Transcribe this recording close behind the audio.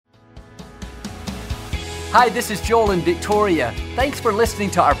Hi, this is Joel and Victoria. Thanks for listening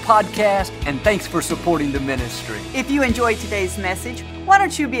to our podcast, and thanks for supporting the ministry. If you enjoyed today's message, why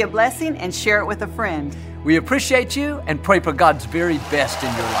don't you be a blessing and share it with a friend? We appreciate you and pray for God's very best in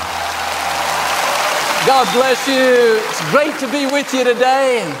your life. God bless you. It's great to be with you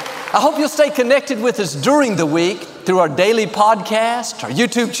today. And I hope you'll stay connected with us during the week through our daily podcast, our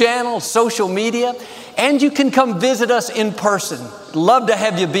YouTube channel, social media, and you can come visit us in person. Love to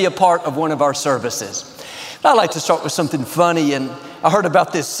have you be a part of one of our services. I'd like to start with something funny, and I heard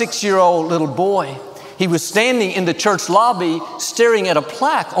about this 6-year-old little boy. He was standing in the church lobby staring at a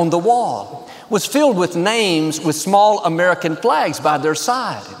plaque on the wall. It was filled with names with small American flags by their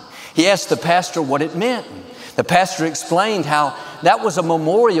side. He asked the pastor what it meant. The pastor explained how that was a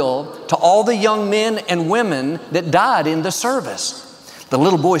memorial to all the young men and women that died in the service. The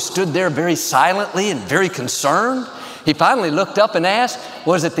little boy stood there very silently and very concerned. He finally looked up and asked,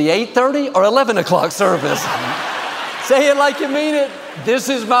 was it the 8:30 or 11 o'clock service? Say it like you mean it. This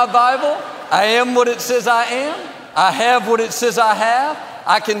is my Bible. I am what it says I am. I have what it says I have.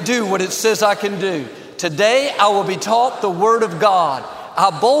 I can do what it says I can do. Today I will be taught the Word of God.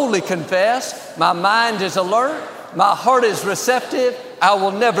 I boldly confess, my mind is alert, my heart is receptive. I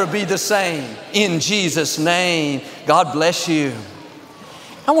will never be the same. In Jesus' name, God bless you.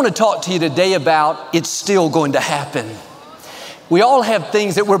 I want to talk to you today about it's still going to happen. We all have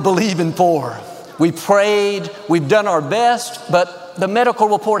things that we're believing for. We prayed, we've done our best, but the medical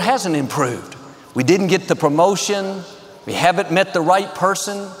report hasn't improved. We didn't get the promotion. We haven't met the right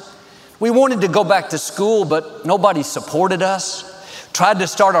person. We wanted to go back to school, but nobody supported us. Tried to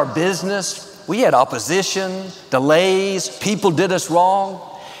start our business. We had opposition, delays, people did us wrong.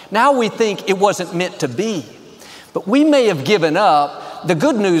 Now we think it wasn't meant to be. But we may have given up. The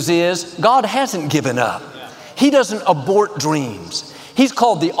good news is God hasn't given up. He doesn't abort dreams. He's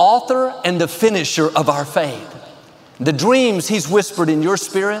called the author and the finisher of our faith. The dreams He's whispered in your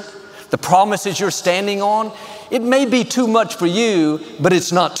spirit, the promises you're standing on, it may be too much for you, but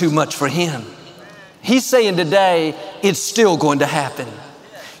it's not too much for Him. He's saying today, it's still going to happen.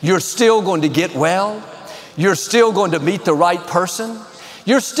 You're still going to get well. You're still going to meet the right person.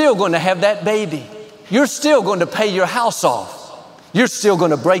 You're still going to have that baby. You're still going to pay your house off. You're still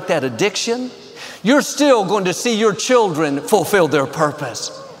going to break that addiction. You're still going to see your children fulfill their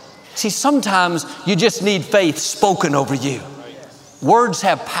purpose. See, sometimes you just need faith spoken over you. Words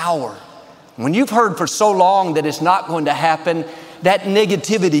have power. When you've heard for so long that it's not going to happen, that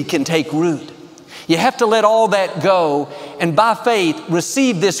negativity can take root. You have to let all that go and by faith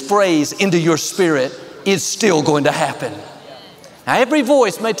receive this phrase into your spirit, it's still going to happen. Now every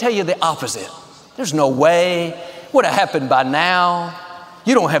voice may tell you the opposite. There's no way. Would have happened by now.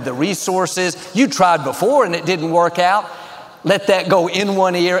 You don't have the resources. You tried before and it didn't work out. Let that go in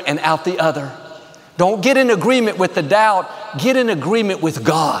one ear and out the other. Don't get in agreement with the doubt. Get in agreement with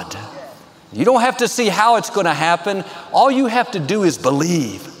God. You don't have to see how it's going to happen. All you have to do is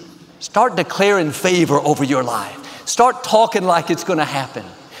believe. Start declaring favor over your life. Start talking like it's going to happen.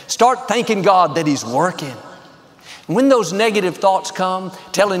 Start thanking God that He's working. When those negative thoughts come,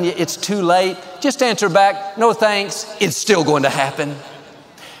 telling you it's too late, just answer back, no thanks, it's still going to happen.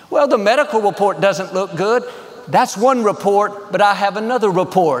 Well, the medical report doesn't look good. That's one report, but I have another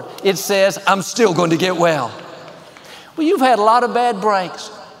report. It says I'm still going to get well. Well, you've had a lot of bad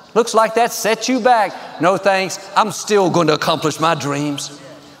breaks. Looks like that set you back. No thanks, I'm still going to accomplish my dreams.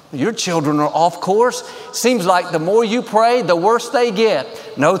 Your children are off course. Seems like the more you pray, the worse they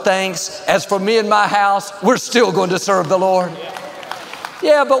get. No thanks. As for me and my house, we're still going to serve the Lord.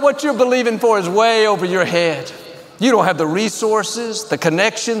 Yeah, but what you're believing for is way over your head. You don't have the resources, the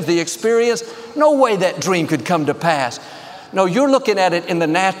connections, the experience. No way that dream could come to pass. No, you're looking at it in the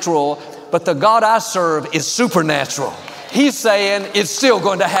natural, but the God I serve is supernatural. He's saying it's still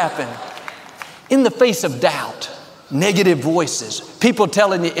going to happen. In the face of doubt, negative voices, people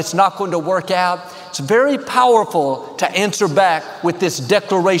telling you it's not going to work out, it's very powerful to answer back with this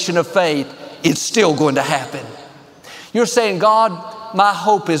declaration of faith, it's still going to happen. You're saying, God, my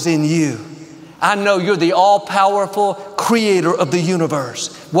hope is in you. I know you're the all-powerful creator of the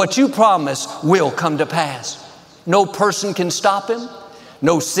universe. What you promise will come to pass. No person can stop Him,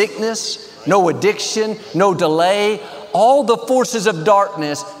 no sickness, no addiction, no delay. All the forces of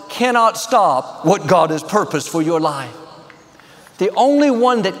darkness cannot stop what God has purposed for your life. The only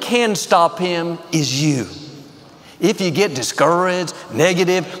one that can stop Him is you. If you get discouraged,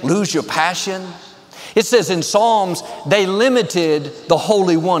 negative, lose your passion. It says in Psalms, they limited the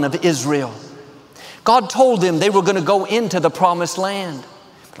Holy One of Israel. God told them they were going to go into the promised land.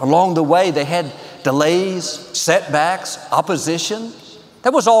 Along the way, they had delays, setbacks, opposition.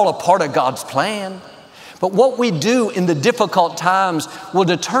 That was all a part of God's plan. But what we do in the difficult times will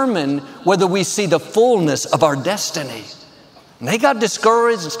determine whether we see the fullness of our destiny. And they got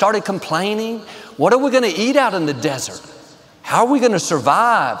discouraged and started complaining. What are we going to eat out in the desert? How are we going to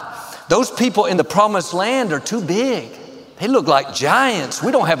survive? Those people in the promised land are too big. They look like giants.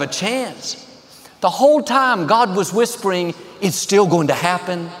 We don't have a chance. The whole time God was whispering, it's still going to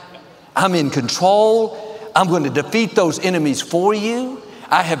happen. I'm in control. I'm going to defeat those enemies for you.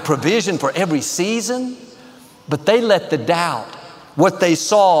 I have provision for every season. But they let the doubt, what they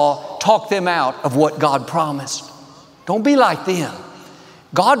saw, talk them out of what God promised. Don't be like them.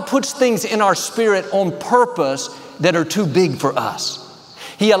 God puts things in our spirit on purpose that are too big for us.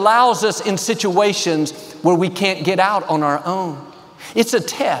 He allows us in situations where we can't get out on our own. It's a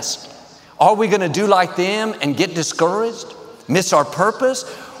test. Are we going to do like them and get discouraged, miss our purpose?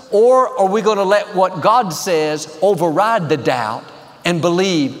 Or are we going to let what God says override the doubt and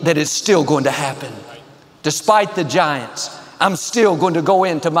believe that it's still going to happen? Despite the giants, I'm still going to go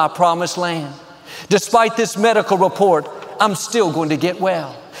into my promised land. Despite this medical report, I'm still going to get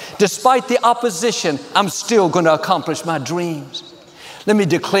well. Despite the opposition, I'm still going to accomplish my dreams. Let me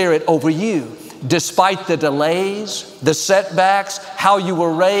declare it over you. Despite the delays, the setbacks, how you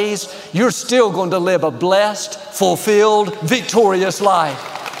were raised, you're still going to live a blessed, fulfilled, victorious life.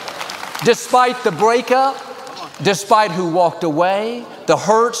 Despite the breakup, despite who walked away, the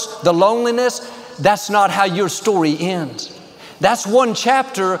hurts, the loneliness, that's not how your story ends. That's one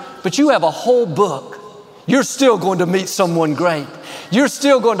chapter, but you have a whole book. You're still going to meet someone great. You're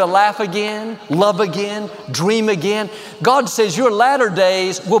still going to laugh again, love again, dream again. God says your latter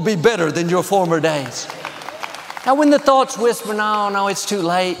days will be better than your former days. Now, when the thoughts whisper, no, it's too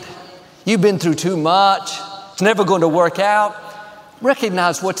late. You've been through too much. It's never going to work out.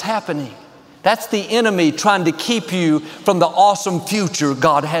 Recognize what's happening. That's the enemy trying to keep you from the awesome future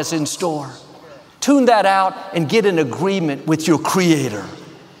God has in store. Tune that out and get in agreement with your Creator.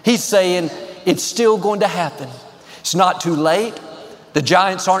 He's saying it's still going to happen. It's not too late. The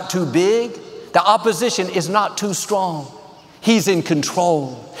giants aren't too big. The opposition is not too strong. He's in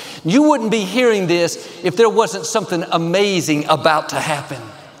control. You wouldn't be hearing this if there wasn't something amazing about to happen.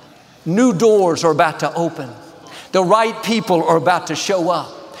 New doors are about to open. The right people are about to show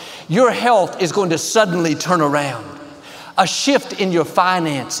up. Your health is going to suddenly turn around. A shift in your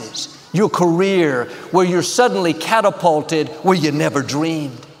finances, your career, where you're suddenly catapulted where you never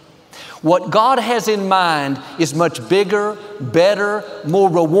dreamed. What God has in mind is much bigger, better, more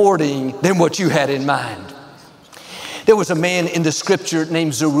rewarding than what you had in mind. There was a man in the scripture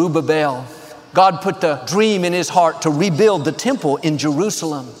named Zerubbabel. God put the dream in his heart to rebuild the temple in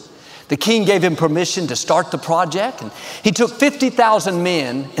Jerusalem. The king gave him permission to start the project, and he took 50,000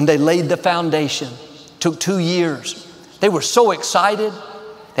 men and they laid the foundation. It took 2 years. They were so excited.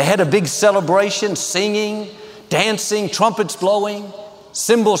 They had a big celebration, singing, dancing, trumpets blowing,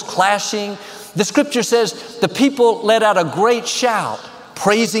 cymbals clashing. The scripture says the people let out a great shout,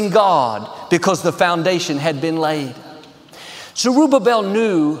 praising God because the foundation had been laid. Zerubbabel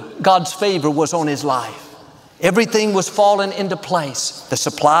knew God's favor was on his life. Everything was falling into place. The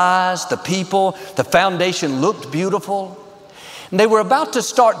supplies, the people, the foundation looked beautiful. And they were about to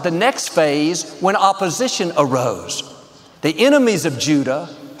start the next phase when opposition arose. The enemies of Judah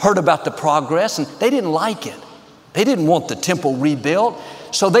heard about the progress and they didn't like it. They didn't want the temple rebuilt,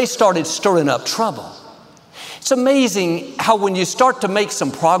 so they started stirring up trouble. It's amazing how when you start to make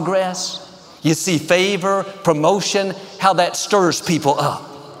some progress, you see favor, promotion, how that stirs people up.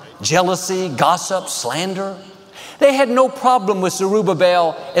 Jealousy, gossip, slander. They had no problem with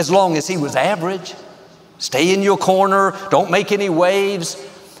Zerubbabel as long as he was average. Stay in your corner, don't make any waves.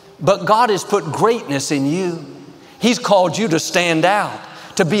 But God has put greatness in you. He's called you to stand out,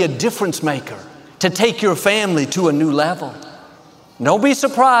 to be a difference maker, to take your family to a new level. Don't be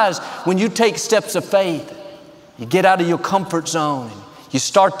surprised when you take steps of faith. You get out of your comfort zone, and you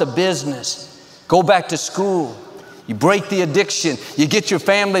start the business, go back to school, you break the addiction, you get your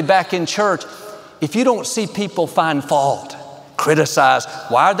family back in church. If you don't see people find fault, criticize,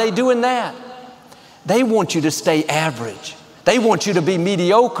 why are they doing that? They want you to stay average. They want you to be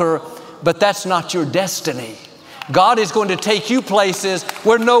mediocre, but that's not your destiny. God is going to take you places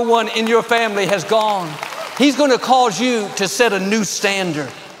where no one in your family has gone. He's going to cause you to set a new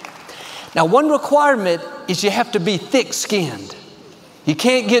standard. Now, one requirement is you have to be thick-skinned. You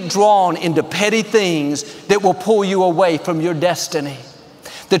can't get drawn into petty things that will pull you away from your destiny.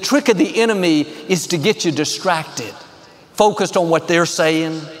 The trick of the enemy is to get you distracted, focused on what they're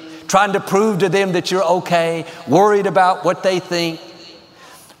saying, trying to prove to them that you're okay, worried about what they think.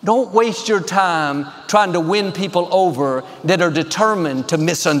 Don't waste your time trying to win people over that are determined to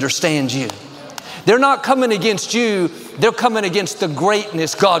misunderstand you. They're not coming against you. They're coming against the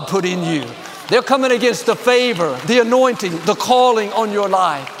greatness God put in you. They're coming against the favor, the anointing, the calling on your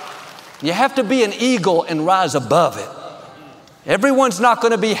life. You have to be an eagle and rise above it. Everyone's not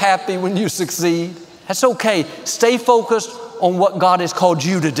going to be happy when you succeed. That's okay. Stay focused on what God has called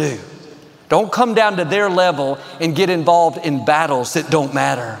you to do. Don't come down to their level and get involved in battles that don't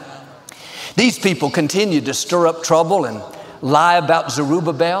matter. These people continued to stir up trouble and lie about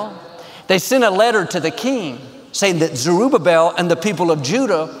Zerubbabel. They sent a letter to the king saying that Zerubbabel and the people of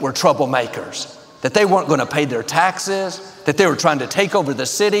Judah were troublemakers, that they weren't going to pay their taxes, that they were trying to take over the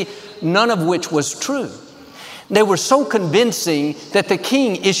city, none of which was true. They were so convincing that the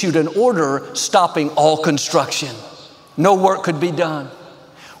king issued an order stopping all construction. No work could be done.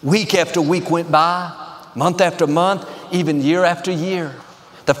 Week after week went by, month after month, even year after year.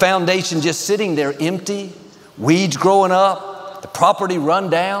 The foundation just sitting there empty, weeds growing up, the property run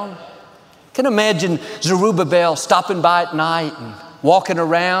down. Can imagine Zerubbabel stopping by at night and walking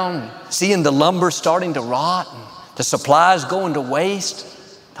around, seeing the lumber starting to rot and the supplies going to waste.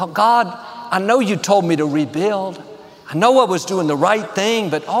 Thought, God, I know you told me to rebuild. I know I was doing the right thing,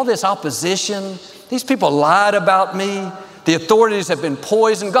 but all this opposition, these people lied about me. The authorities have been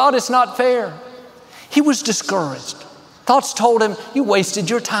poisoned. God, it's not fair. He was discouraged. Thoughts told him, you wasted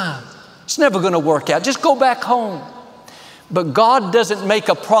your time. It's never going to work out. Just go back home. But God doesn't make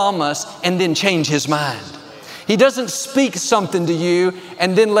a promise and then change His mind. He doesn't speak something to you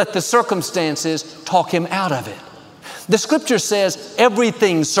and then let the circumstances talk Him out of it. The scripture says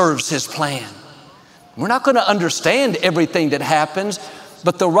everything serves His plan. We're not going to understand everything that happens,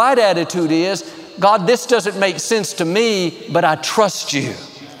 but the right attitude is, God, this doesn't make sense to me, but I trust you.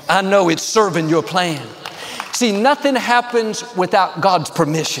 I know it's serving your plan. See, nothing happens without God's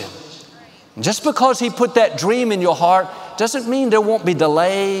permission. Just because He put that dream in your heart doesn't mean there won't be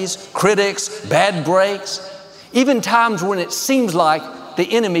delays, critics, bad breaks, even times when it seems like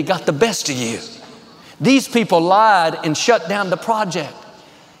the enemy got the best of you. These people lied and shut down the project.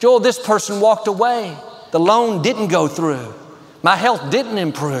 Joel, this person walked away. The loan didn't go through. My health didn't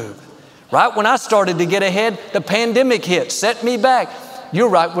improve. Right when I started to get ahead, the pandemic hit, set me back. You're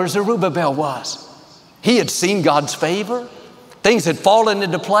right where Zerubbabel was. He had seen God's favor. Things had fallen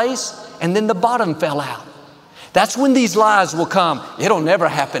into place, and then the bottom fell out. That's when these lies will come. It'll never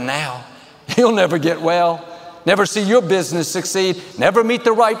happen now. You'll never get well. Never see your business succeed. Never meet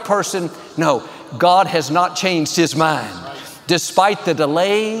the right person. No, God has not changed His mind. Despite the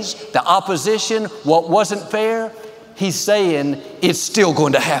delays, the opposition, what wasn't fair, He's saying it's still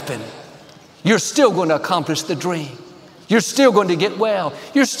going to happen. You're still going to accomplish the dream. You're still going to get well.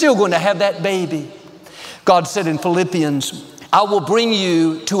 You're still going to have that baby. God said in Philippians, I will bring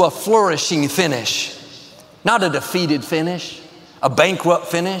you to a flourishing finish, not a defeated finish, a bankrupt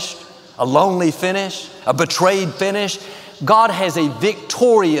finish, a lonely finish, a betrayed finish. God has a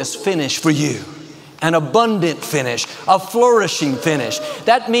victorious finish for you, an abundant finish, a flourishing finish.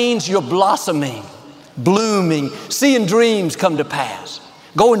 That means you're blossoming, blooming, seeing dreams come to pass,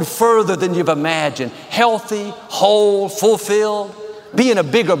 going further than you've imagined, healthy, whole, fulfilled, being a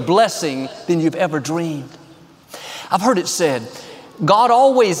bigger blessing than you've ever dreamed. I've heard it said, God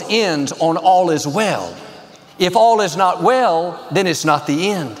always ends on all is well. If all is not well, then it's not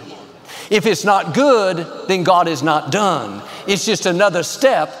the end. If it's not good, then God is not done. It's just another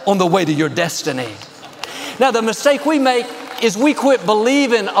step on the way to your destiny. Now, the mistake we make is we quit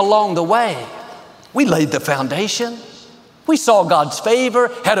believing along the way. We laid the foundation. We saw God's favor,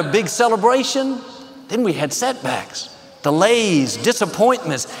 had a big celebration. Then we had setbacks, delays,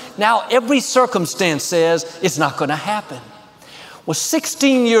 disappointments. Now every circumstance says it's not going to happen. Well,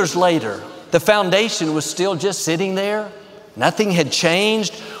 16 years later, the foundation was still just sitting there. Nothing had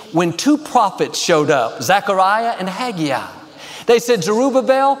changed when two prophets showed up, Zechariah and Haggai. They said,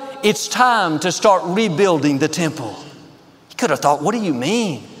 Zerubbabel, it's time to start rebuilding the temple. You could have thought, what do you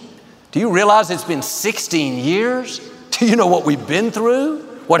mean? Do you realize it's been 16 years? Do you know what we've been through?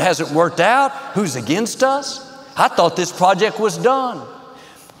 What hasn't worked out? Who's against us? I thought this project was done.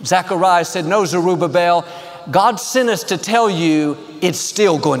 Zechariah said, no, Zerubbabel, God sent us to tell you it's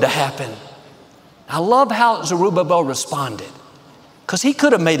still going to happen. I love how Zerubbabel responded, because he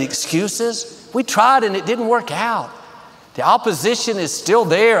could have made excuses. We tried and it didn't work out. The opposition is still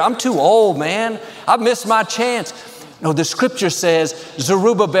there. I'm too old, man. I've missed my chance. No, the scripture says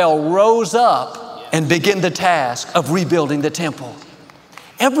Zerubbabel rose up and began the task of rebuilding the temple.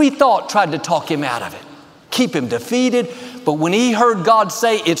 Every thought tried to talk him out of it, keep him defeated. But when he heard God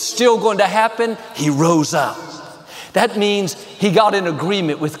say it's still going to happen, he rose up. That means he got in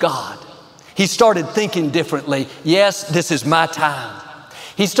agreement with God. He started thinking differently. Yes, this is my time.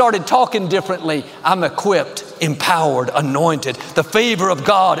 He started talking differently. I'm equipped, empowered, anointed. The favor of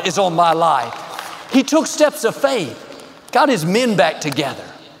God is on my life. He took steps of faith, got his men back together,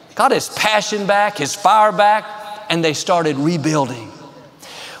 got his passion back, his fire back, and they started rebuilding.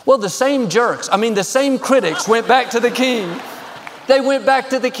 Well, the same critics went back to the king. They went back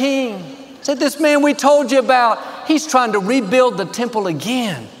to the king. Said, this man we told you about, he's trying to rebuild the temple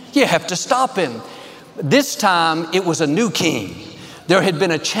again. You have to stop him. This time it was a new king. There had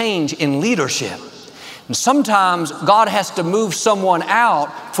been a change in leadership. And sometimes God has to move someone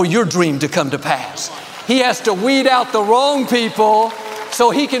out for your dream to come to pass. He has to weed out the wrong people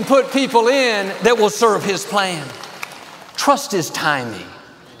so he can put people in that will serve his plan. Trust his timing.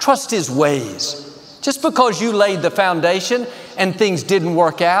 Trust his ways. Just because you laid the foundation and things didn't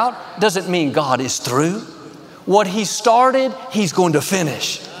work out doesn't mean God is through. What he started, he's going to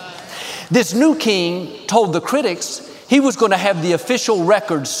finish. This new king told the critics he was going to have the official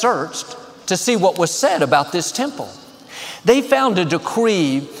records searched to see what was said about this temple. They found a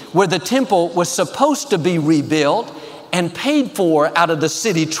decree where the temple was supposed to be rebuilt and paid for out of the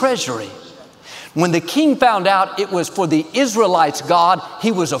city treasury. When the king found out it was for the Israelites' God,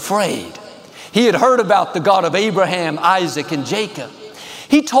 he was afraid. He had heard about the God of Abraham, Isaac, and Jacob.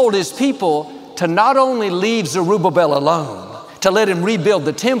 He told his people to not only leave Zerubbabel alone, to let him rebuild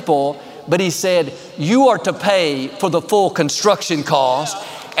the temple, but he said, you are to pay for the full construction cost,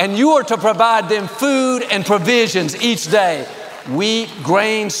 and you are to provide them food and provisions each day. Wheat,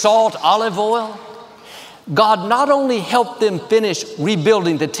 grain, salt, olive oil. God not only helped them finish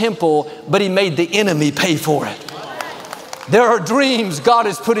rebuilding the temple, but he made the enemy pay for it. There are dreams God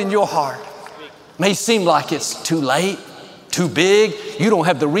has put in your heart. May seem like it's too late, too big, you don't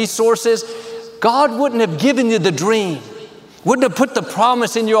have the resources. God wouldn't have given you the dream, wouldn't have put the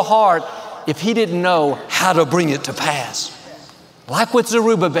promise in your heart if he didn't know how to bring it to pass. Like with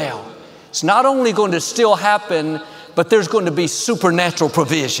Zerubbabel, it's not only going to still happen, but there's going to be supernatural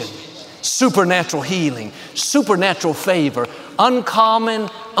provision, supernatural healing, supernatural favor, uncommon,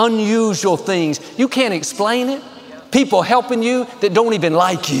 unusual things. You can't explain it. People helping you that don't even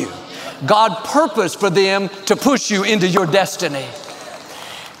like you. God purposed for them to push you into your destiny.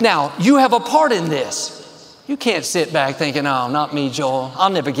 Now, you have a part in this. You can't sit back thinking, oh, not me, Joel.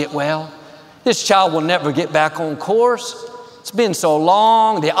 I'll never get well. This child will never get back on course. It's been so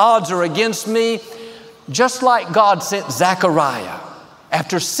long. The odds are against me. Just like God sent Zechariah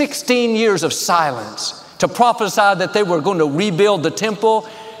after 16 years of silence to prophesy that they were going to rebuild the temple,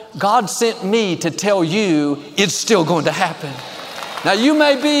 God sent me to tell you it's still going to happen. Now, you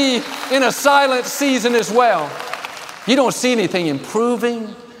may be in a silent season as well. You don't see anything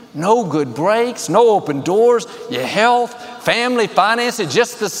improving, no good breaks, no open doors, your health, family, finances,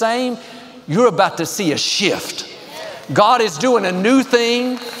 just the same. You're about to see a shift. God is doing a new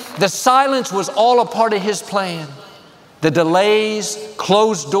thing. The silence was all a part of his plan. The delays,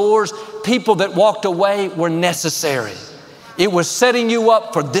 closed doors, people that walked away were necessary. It was setting you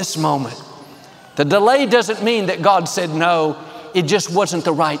up for this moment. The delay doesn't mean that God said no. It just wasn't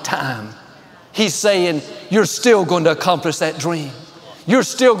the right time. He's saying, you're still going to accomplish that dream. You're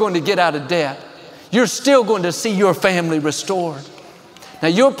still going to get out of debt. You're still going to see your family restored. Now,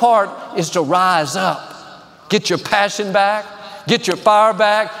 your part is to rise up, get your passion back, get your fire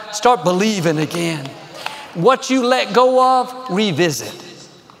back, start believing again. What you let go of, revisit.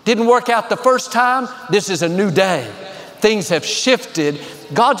 Didn't work out the first time, this is a new day. Things have shifted.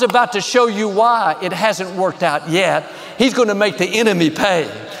 God's about to show you why it hasn't worked out yet. He's going to make the enemy pay.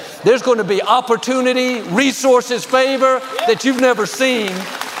 There's going to be opportunity, resources, favor that you've never seen.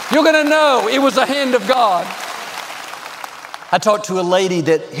 You're going to know it was the hand of God. I talked to a lady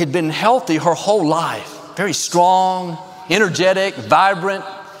that had been healthy her whole life, very strong, energetic, vibrant.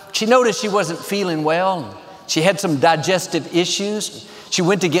 She noticed she wasn't feeling well. She had some digestive issues. She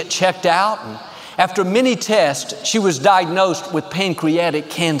went to get checked out. And after many tests, she was diagnosed with pancreatic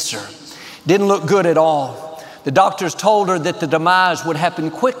cancer. Didn't look good at all. The doctors told her that the demise would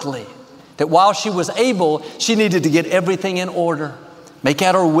happen quickly, that while she was able, she needed to get everything in order, make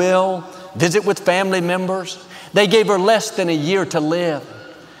out her will, visit with family members. They gave her less than a year to live.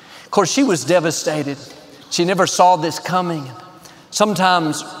 Of course, she was devastated. She never saw this coming.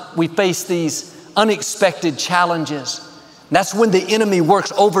 Sometimes we face these unexpected challenges. That's when the enemy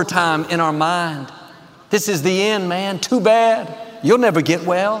works overtime in our mind. This is the end, man. Too bad. You'll never get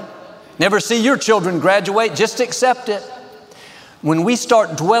well. Never see your children graduate. Just accept it. When we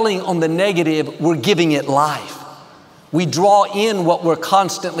start dwelling on the negative, we're giving it life. We draw in what we're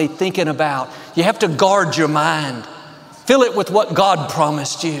constantly thinking about. You have to guard your mind. Fill it with what God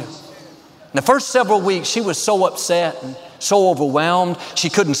promised you. In the first several weeks, she was so upset and so overwhelmed she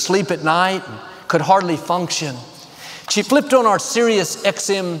couldn't sleep at night and could hardly function. She flipped on our Sirius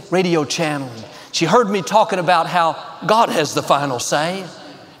XM radio channel. She heard me talking about how God has the final say,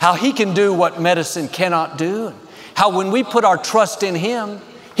 how He can do what medicine cannot do, how when we put our trust in Him,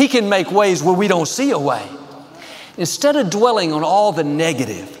 He can make ways where we don't see a way. Instead of dwelling on all the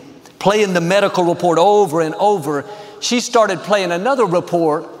negative, playing the medical report over and over, she started playing another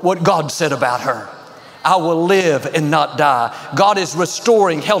report, what God said about her. I will live and not die. God is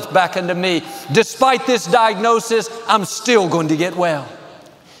restoring health back into me. Despite this diagnosis, I'm still going to get well.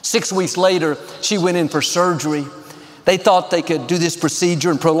 6 weeks later, she went in for surgery. They thought they could do this procedure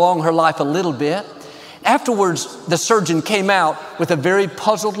and prolong her life a little bit. Afterwards, the surgeon came out with a very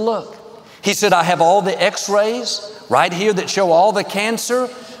puzzled look. He said, I have all the x-rays right here that show all the cancer,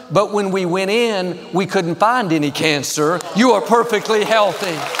 but when we went in, we couldn't find any cancer. You are perfectly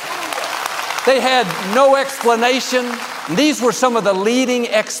healthy. They had no explanation. These were some of the leading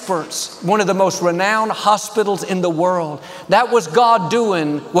experts, one of the most renowned hospitals in the world. That was God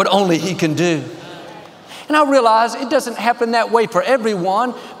doing what only He can do. And I realize it doesn't happen that way for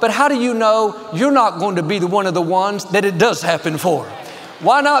everyone, but how do you know you're not going to be one of the ones that it does happen for?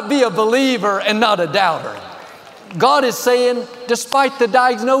 Why not be a believer and not a doubter? God is saying, despite the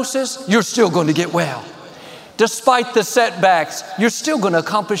diagnosis, you're still going to get well. Despite the setbacks, you're still going to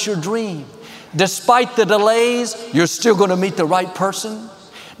accomplish your dream. Despite the delays, you're still going to meet the right person.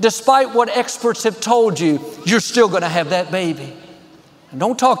 Despite what experts have told you, you're still going to have that baby. And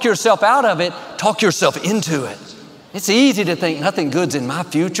don't talk yourself out of it, talk yourself into it. It's easy to think nothing good's in my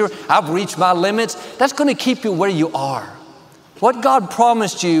future. I've reached my limits. That's going to keep you where you are. What God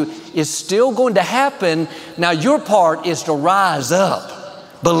promised you is still going to happen. Now your part is to rise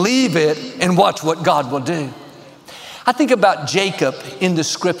up, believe it, and watch what God will do. I think about Jacob in the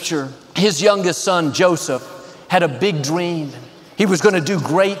scripture. His youngest son, Joseph, had a big dream. He was going to do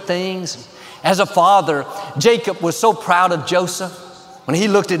great things. As a father, Jacob was so proud of Joseph. When he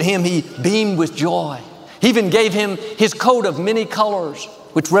looked at him, he beamed with joy. He even gave him his coat of many colors,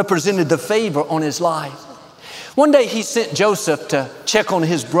 which represented the favor on his life. One day he sent Joseph to check on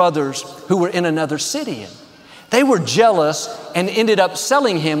his brothers who were in another city. They were jealous and ended up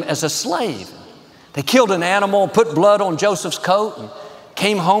selling him as a slave. They killed an animal, put blood on Joseph's coat, and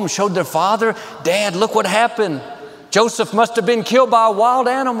came home, showed their father, Dad, look what happened. Joseph must have been killed by a wild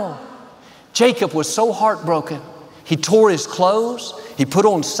animal. Jacob was so heartbroken. He tore his clothes. He put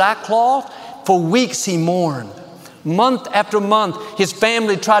on sackcloth. For weeks he mourned. Month after month, his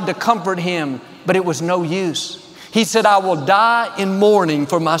family tried to comfort him, but it was no use. He said, I will die in mourning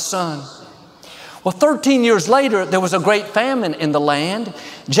for my son. Well, 13 years later, there was a great famine in the land.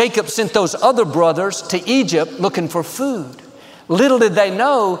 Jacob sent those other brothers to Egypt looking for food. Little did they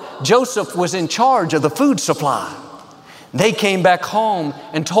know, Joseph was in charge of the food supply. They came back home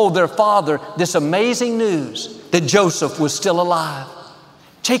and told their father this amazing news that Joseph was still alive.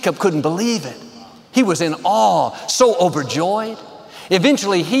 Jacob couldn't believe it. He was in awe, so overjoyed.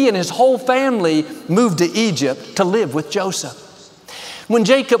 Eventually, he and his whole family moved to Egypt to live with Joseph. When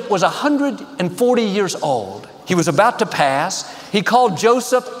Jacob was 140 years old, he was about to pass, he called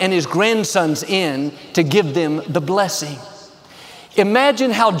Joseph and his grandsons in to give them the blessing.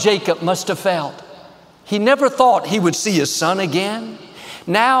 Imagine how Jacob must have felt. He never thought he would see his son again.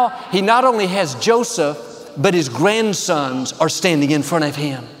 Now he not only has Joseph, but his grandsons are standing in front of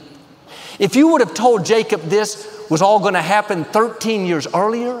him. If you would have told Jacob this was all going to happen 13 years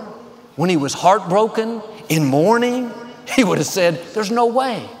earlier, when he was heartbroken, in mourning, he would have said, there's no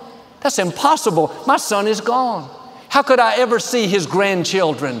way. That's impossible. My son is gone. How could I ever see his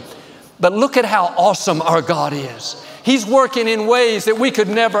grandchildren? But look at how awesome our God is. He's working in ways that we could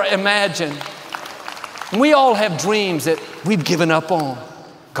never imagine. We all have dreams that we've given up on.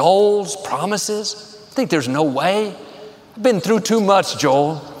 Goals, promises. I think there's no way. I've been through too much,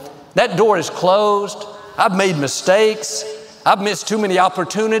 Joel. That door is closed. I've made mistakes. I've missed too many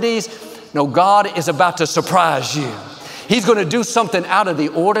opportunities. No, God is about to surprise you. He's going to do something out of the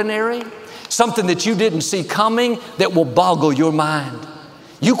ordinary, something that you didn't see coming that will boggle your mind.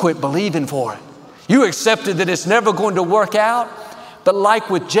 You quit believing for it. You accepted that it's never going to work out, but like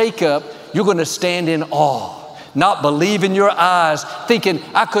with Jacob, you're going to stand in awe, not believe in your eyes, thinking,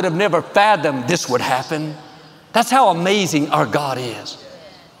 I could have never fathomed this would happen. That's how amazing our God is.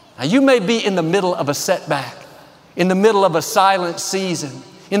 Now, you may be in the middle of a setback, in the middle of a silent season,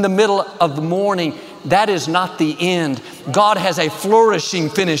 in the middle of the morning. That is not the end. God has a flourishing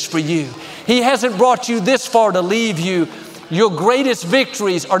finish for you. He hasn't brought you this far to leave you. Your greatest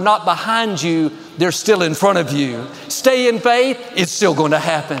victories are not behind you. They're still in front of you. Stay in faith. It's still going to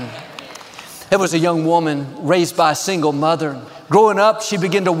happen. There was a young woman raised by a single mother. Growing up, she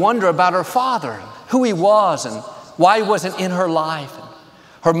began to wonder about her father, who he was and why he wasn't in her life.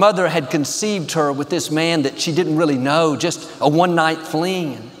 Her mother had conceived her with this man that she didn't really know, just a one-night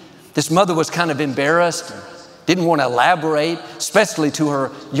fling. And this mother was kind of embarrassed and didn't want to elaborate, especially to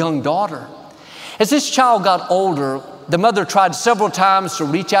her young daughter. As this child got older, the mother tried several times to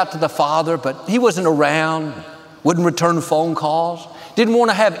reach out to the father, but he wasn't around, wouldn't return phone calls, didn't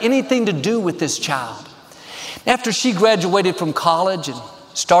want to have anything to do with this child. After she graduated from college and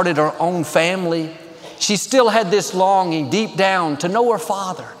started her own family, she still had this longing deep down to know her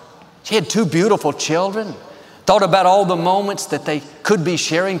father. She had 2 beautiful children, thought about all the moments that they could be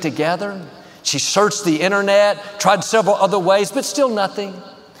sharing together. She searched the internet, tried several other ways, but still nothing.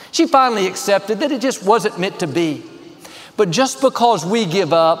 She finally accepted that it just wasn't meant to be. But just because we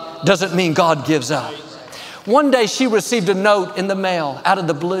give up doesn't mean God gives up. One day she received a note in the mail out of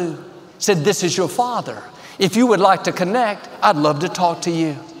the blue. It said, "This is your father. If you would like to connect, I'd love to talk to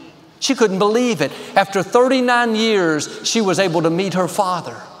you." She couldn't believe it. After 39 years, she was able to meet her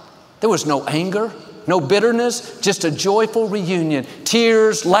father. There was no anger, no bitterness, just a joyful reunion,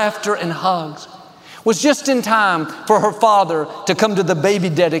 tears, laughter, and hugs. It was just in time for her father to come to the baby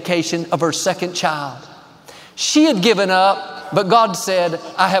dedication of her second child. She had given up, but God said,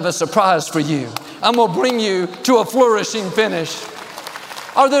 "I have a surprise for you. I'm going to bring you to a flourishing finish."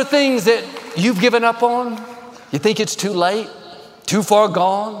 Are there things that you've given up on? You think it's too late, too far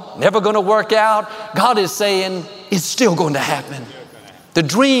gone, never going to work out? God is saying it's still going to happen. The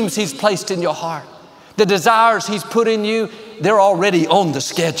dreams He's placed in your heart, the desires He's put in you, they're already on the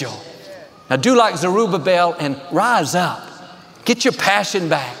schedule. Now do like Zerubbabel and rise up. Get your passion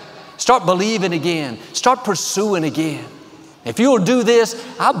back. Start believing again. Start pursuing again. If you'll do this,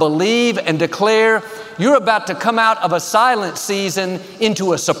 I believe and declare you're about to come out of a silent season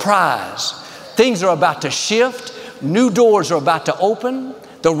into a surprise. Things are about to shift. New doors are about to open.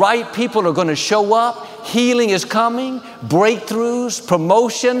 The right people are going to show up. Healing is coming. Breakthroughs,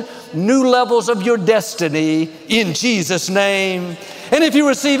 promotion, new levels of your destiny in Jesus' name. And if you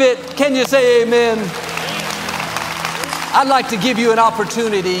receive it, can you say amen? I'd like to give you an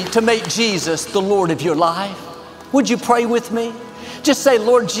opportunity to make Jesus the Lord of your life. Would you pray with me? Just say,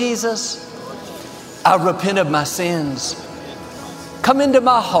 "Lord Jesus, I repent of my sins. Come into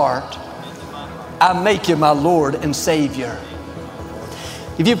my heart. I make you my Lord and Savior."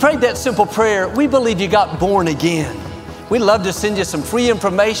 If you prayed that simple prayer, we believe you got born again. We'd love to send you some free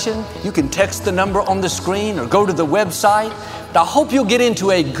information. You can text the number on the screen or go to the website. But I hope you'll get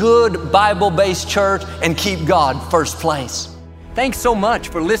into a good Bible-based church and keep God first place. Thanks so much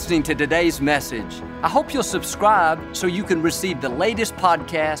for listening to today's message. I hope you'll subscribe so you can receive the latest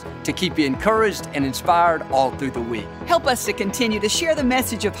podcast to keep you encouraged and inspired all through the week. Help us to continue to share the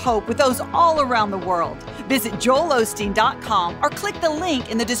message of hope with those all around the world. Visit joelosteen.com or click the link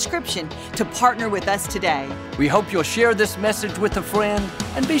in the description to partner with us today. We hope you'll share this message with a friend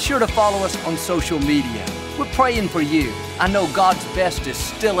and be sure to follow us on social media. We're praying for you. I know God's best is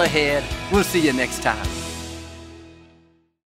still ahead. We'll see you next time.